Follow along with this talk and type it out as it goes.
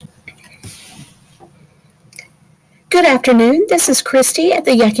Good afternoon. This is Christy at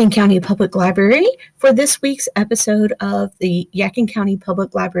the Yadkin County Public Library for this week's episode of the Yadkin County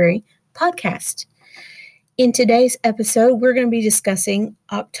Public Library podcast. In today's episode, we're going to be discussing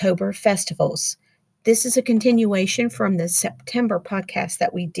October festivals. This is a continuation from the September podcast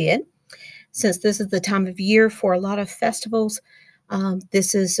that we did. Since this is the time of year for a lot of festivals,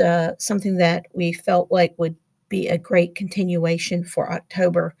 this is something that we felt like would be a great continuation for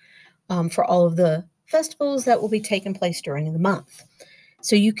October for all of the festivals that will be taking place during the month.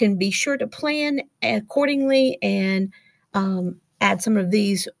 So you can be sure to plan accordingly and add some of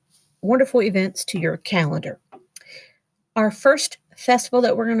these wonderful events to your calendar. Our first festival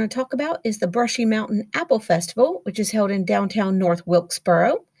that we're going to talk about is the Brushy Mountain Apple Festival, which is held in downtown North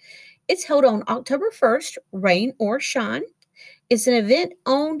Wilkesboro. It's held on October 1st, rain or shine. It's an event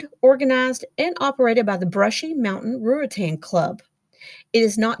owned, organized, and operated by the Brushy Mountain Ruritan Club. It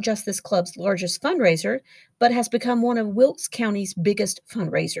is not just this club's largest fundraiser, but has become one of Wilkes County's biggest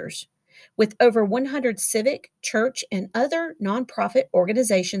fundraisers, with over 100 civic, church, and other nonprofit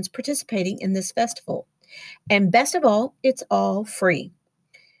organizations participating in this festival. And best of all, it's all free.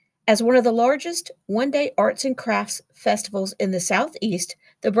 As one of the largest one-day arts and crafts festivals in the Southeast,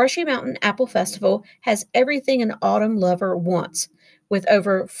 the Brushy Mountain Apple Festival has everything an autumn lover wants, with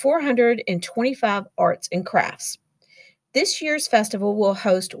over 425 arts and crafts. This year's festival will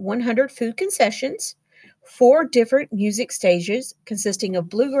host 100 food concessions, 4 different music stages consisting of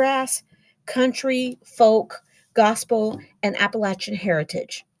bluegrass, country, folk, gospel, and Appalachian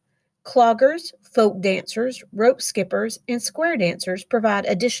heritage. Cloggers, folk dancers, rope skippers, and square dancers provide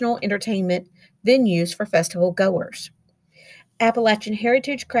additional entertainment venues for festival goers. Appalachian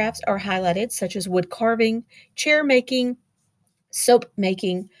heritage crafts are highlighted, such as wood carving, chair making, soap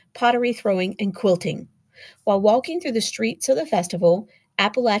making, pottery throwing, and quilting. While walking through the streets of the festival,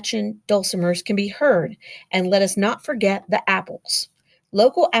 Appalachian dulcimers can be heard, and let us not forget the apples.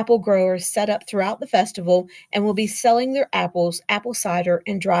 Local apple growers set up throughout the festival and will be selling their apples, apple cider,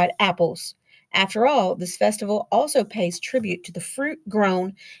 and dried apples. After all, this festival also pays tribute to the fruit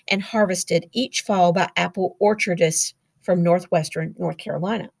grown and harvested each fall by apple orchardists from northwestern North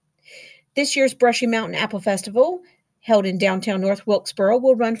Carolina. This year's Brushy Mountain Apple Festival, held in downtown North Wilkesboro,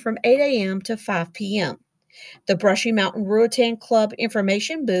 will run from 8 a.m. to 5 p.m. The Brushy Mountain Ruritan Club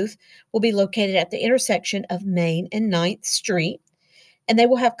information booth will be located at the intersection of Main and 9th Street, and they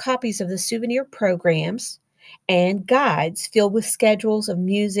will have copies of the souvenir programs and guides filled with schedules of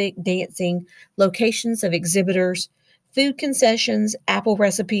music, dancing, locations of exhibitors, food concessions, apple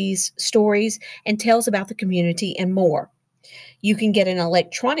recipes, stories, and tales about the community, and more. You can get an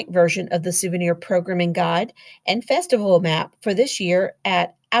electronic version of the souvenir programming guide and festival map for this year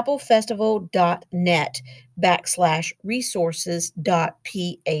at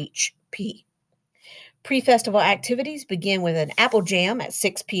applefestival.net/resources.php. Pre-festival activities begin with an apple jam at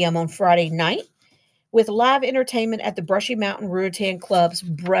 6 p.m. on Friday night, with live entertainment at the Brushy Mountain Ruritan Club's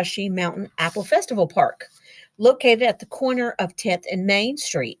Brushy Mountain Apple Festival Park, located at the corner of 10th and Main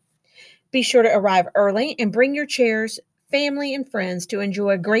Street. Be sure to arrive early and bring your chairs, family, and friends to enjoy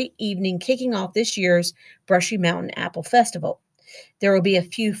a great evening kicking off this year's Brushy Mountain Apple Festival. There will be a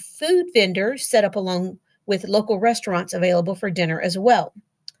few food vendors set up along with local restaurants available for dinner as well.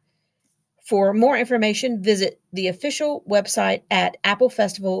 For more information, visit the official website at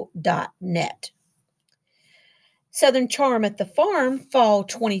applefestival.net. Southern Charm at the Farm Fall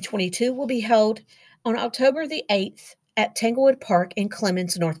 2022 will be held on October the 8th at Tanglewood Park in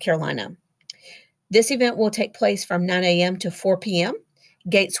Clemens, North Carolina. This event will take place from 9 a.m. to 4 p.m.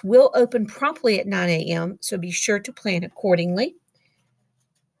 Gates will open promptly at 9 a.m., so be sure to plan accordingly.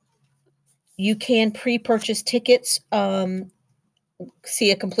 You can pre-purchase tickets, see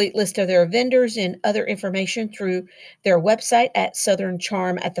a complete list of their vendors and other information through their website at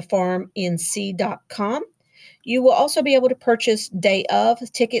southerncharmatthefarmnc.com. You will also be able to purchase day of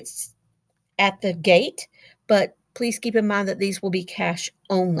tickets at the gate, but please keep in mind that these will be cash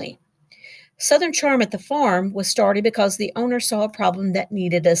only. Southern Charm at the Farm was started because the owner saw a problem that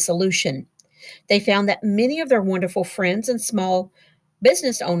needed a solution. They found that many of their wonderful friends and small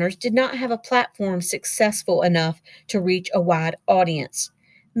business owners did not have a platform successful enough to reach a wide audience,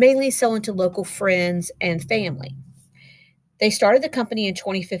 mainly selling to local friends and family. They started the company in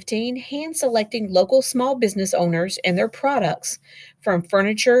 2015, hand-selecting local small business owners and their products from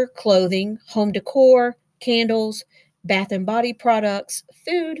furniture, clothing, home decor, candles, bath and body products,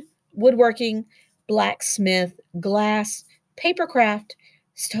 food, woodworking, blacksmith, glass, papercraft,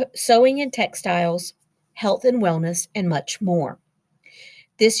 sewing and textiles, health and wellness, and much more.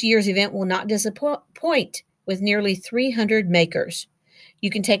 This year's event will not disappoint with nearly 300 makers. You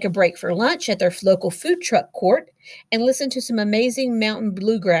can take a break for lunch at their local food truck court and listen to some amazing mountain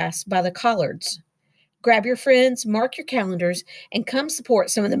bluegrass by the Collards. Grab your friends, mark your calendars, and come support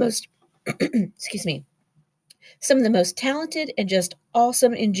some of the most excuse me, some of the most talented and just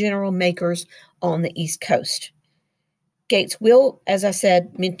awesome in general makers on the East Coast. Gates will, as I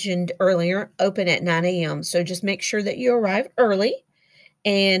mentioned earlier, open at 9 a.m. So just make sure that you arrive early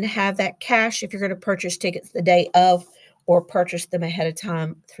and have that cash if you're going to purchase tickets the day of or purchase them ahead of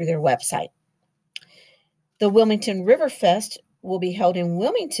time through their website. The Wilmington River Fest will be held in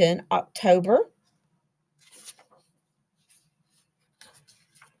Wilmington October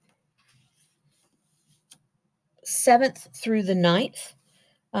 7th through the 9th.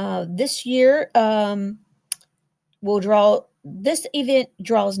 This year, this event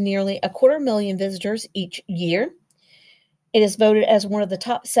draws nearly 250,000 visitors each year. It is voted as one of the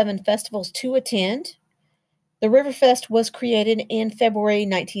top 7 festivals to attend. The Riverfest was created in February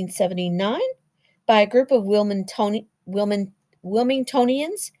 1979 by a group of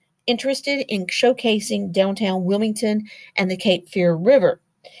Wilmingtonians interested in showcasing downtown Wilmington and the Cape Fear River,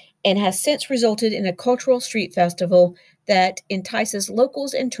 and has since resulted in a cultural street festival that entices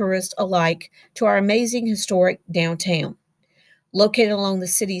locals and tourists alike to our amazing historic downtown. Located along the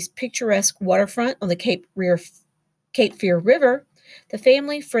city's picturesque waterfront on the Cape Fear River, the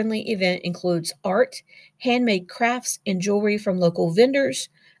family-friendly event includes art, handmade crafts, and jewelry from local vendors,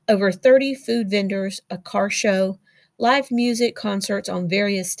 over 30 food vendors, a car show, live music concerts on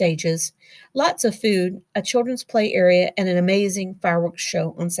various stages, lots of food, a children's play area, and an amazing fireworks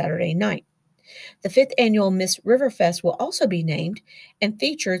show on Saturday night. The 5th annual Miss Riverfest will also be named and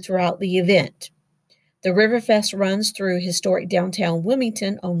featured throughout the event. The Riverfest runs through historic downtown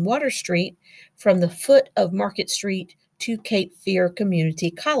Wilmington on Water Street from the foot of Market Street to Cape Fear Community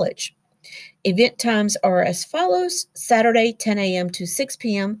College. Event times are as follows: Saturday 10 a.m. to 6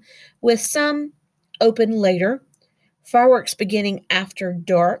 p.m. with some open later, fireworks beginning after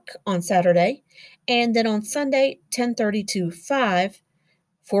dark on Saturday, and then on Sunday 10:30 to 5.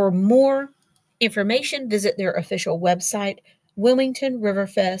 For more information, visit their official website,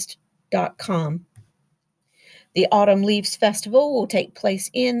 wilmingtonriverfest.com. The Autumn Leaves Festival will take place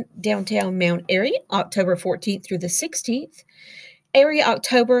in downtown Mount Airy, October 14th through the 16th. Every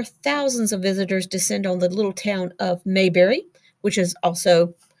October, thousands of visitors descend on the little town of Mayberry, which is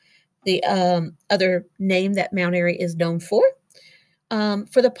also the other name that Mount Airy is known for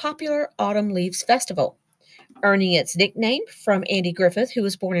the popular Autumn Leaves Festival. Earning its nickname from Andy Griffith, who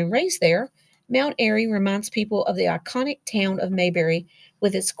was born and raised there, Mount Airy reminds people of the iconic town of Mayberry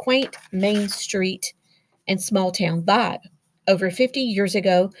with its quaint Main Street and small town vibe. Over 50 years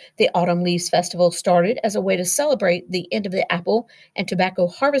ago, the Autumn Leaves Festival started as a way to celebrate the end of the apple and tobacco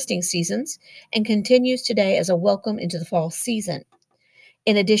harvesting seasons and continues today as a welcome into the fall season.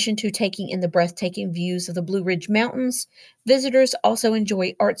 In addition to taking in the breathtaking views of the Blue Ridge Mountains, visitors also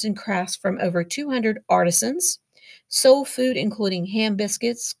enjoy arts and crafts from over 200 artisans, soul food including ham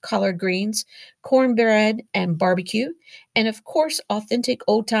biscuits, collard greens, cornbread, and barbecue, and of course, authentic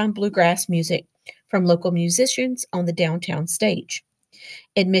old-time bluegrass music from local musicians on the downtown stage.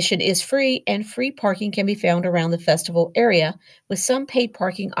 Admission is free, and free parking can be found around the festival area, with some paid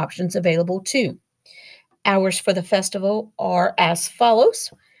parking options available too. Hours for the festival are as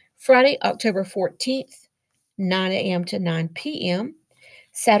follows: Friday, October 14th, 9 a.m. to 9 p.m.,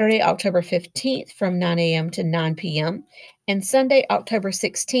 Saturday, October 15th from 9 a.m. to 9 p.m., and Sunday, October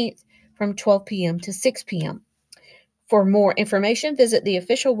 16th from 12 p.m. to 6 p.m. For more information, visit the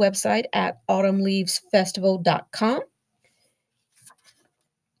official website at autumnleavesfestival.com.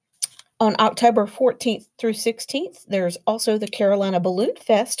 On October 14th through 16th, there's also the Carolina Balloon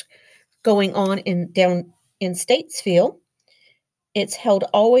Fest going on down in Statesville. It's held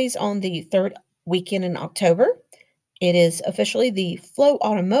always on the 3rd weekend in October. It is officially the Flow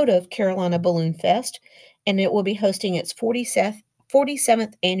Automotive Carolina Balloon Fest, and it will be hosting its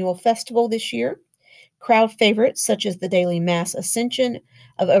 47th annual festival this year. Crowd favorites such as the daily mass ascension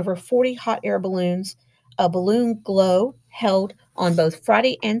of over 40 hot air balloons, a balloon glow held on both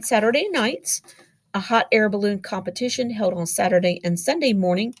Friday and Saturday nights, a hot air balloon competition held on Saturday and Sunday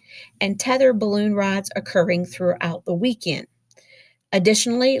morning, and tether balloon rides occurring throughout the weekend.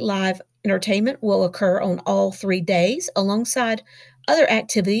 Additionally, live entertainment will occur on all 3 days alongside other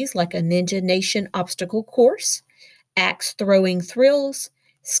activities like a Ninja Nation obstacle course, axe throwing thrills,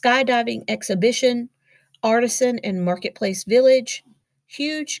 skydiving exhibition, artisan and marketplace village,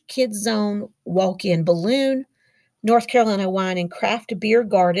 huge kids zone walk-in balloon, North Carolina Wine and Craft Beer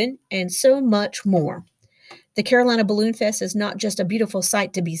Garden, and so much more. The Carolina Balloon Fest is not just a beautiful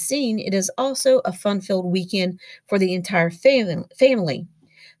sight to be seen, it is also a fun-filled weekend for the entire family.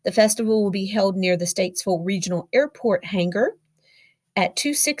 The festival will be held near the Statesville Regional Airport hangar at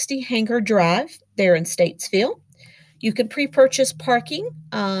 260 Hangar Drive there in Statesville. You can pre-purchase parking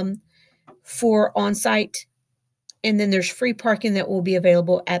for on-site, and then there's free parking that will be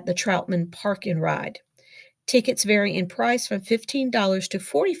available at the Troutman Park and Ride. Tickets vary in price from $15 to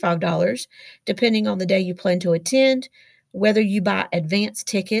 $45, depending on the day you plan to attend, whether you buy advance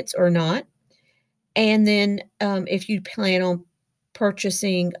tickets or not. And then if you plan on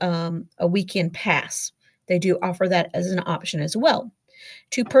purchasing a weekend pass, they do offer that as an option as well.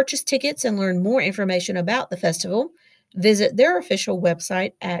 To purchase tickets and learn more information about the festival, visit their official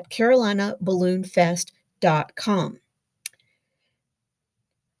website at carolinaballoonfest.com.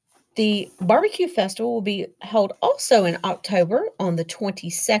 The barbecue festival will be held also in October on the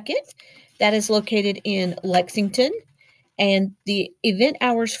 22nd. That is located in Lexington. And the event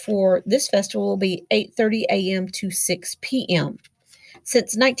hours for this festival will be 8:30 a.m. to 6 p.m.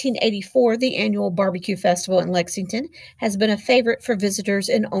 Since 1984, the annual barbecue festival in Lexington has been a favorite for visitors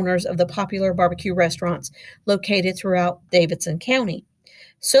and owners of the popular barbecue restaurants located throughout Davidson County.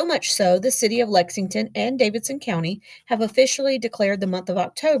 So much so, the city of Lexington and Davidson County have officially declared the month of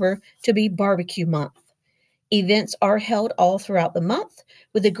October to be Barbecue Month. Events are held all throughout the month,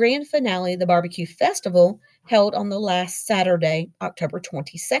 with the grand finale, the Barbecue Festival, held on the last Saturday, October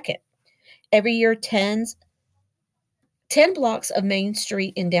 22nd. Every year, 10 blocks of Main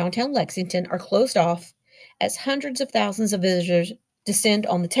Street in downtown Lexington are closed off as hundreds of thousands of visitors descend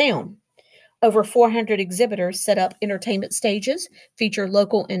on the town. Over 400 exhibitors set up entertainment stages, feature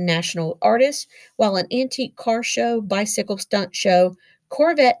local and national artists, while an antique car show, bicycle stunt show,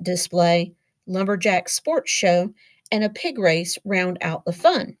 Corvette display, lumberjack sports show, and a pig race round out the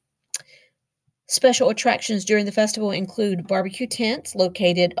fun. Special attractions during the festival include barbecue tents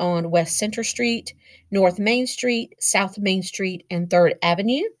located on West Center Street, North Main Street, South Main Street, and 3rd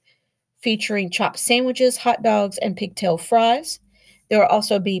Avenue, featuring chopped sandwiches, hot dogs, and pigtail fries. There will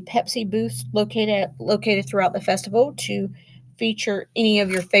also be Pepsi booths located throughout the festival to feature any of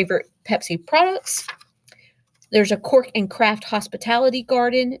your favorite Pepsi products. There's a Cork and Craft hospitality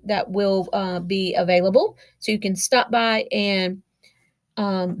garden that will be available, so you can stop by and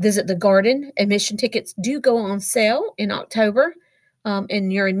visit the garden. Admission tickets do go on sale in October,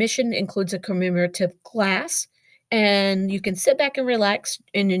 and your admission includes a commemorative glass. And you can sit back and relax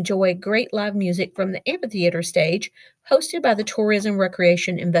and enjoy great live music from the amphitheater stage, hosted by the Tourism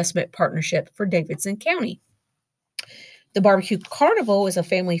Recreation Investment Partnership for Davidson County. The Barbecue Carnival is a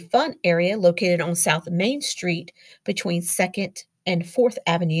family fun area located on South Main Street between 2nd and 4th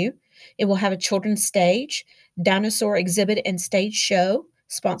Avenue. It will have a children's stage, dinosaur exhibit and stage show,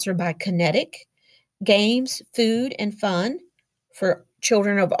 sponsored by Kinetic, games, food, and fun for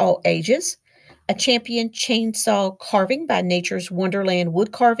children of all ages, a champion chainsaw carving by Nature's Wonderland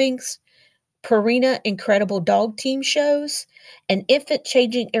Wood Carvings, Purina Incredible Dog Team shows, an infant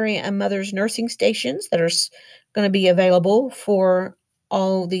changing area and mother's nursing stations that are going to be available for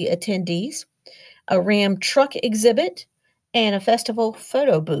all the attendees, a Ram truck exhibit, and a festival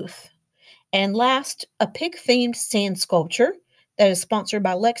photo booth. And last, a pig-themed sand sculpture that is sponsored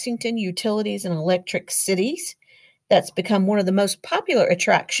by Lexington Utilities and Electric Cities. That's become one of the most popular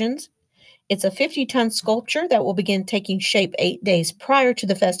attractions. It's a 50-ton sculpture that will begin taking shape 8 days prior to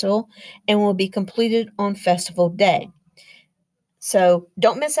the festival and will be completed on festival day. So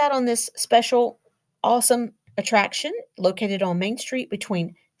don't miss out on this special, awesome attraction located on Main Street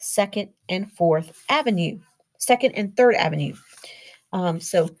between 2nd and 4th Avenue, 2nd and 3rd Avenue.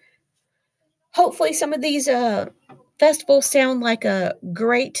 So hopefully some of these festivals sound like a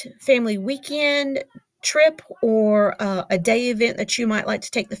great family weekend trip or a day event that you might like to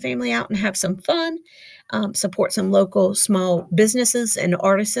take the family out and have some fun, support some local small businesses and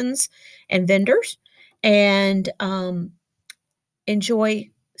artisans and vendors, and enjoy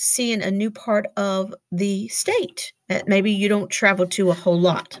seeing a new part of the state that maybe you don't travel to a whole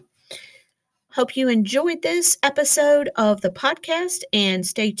lot. Hope you enjoyed this episode of the podcast, and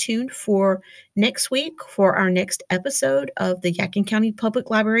stay tuned for next week for our next episode of the Yadkin County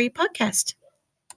Public Library podcast.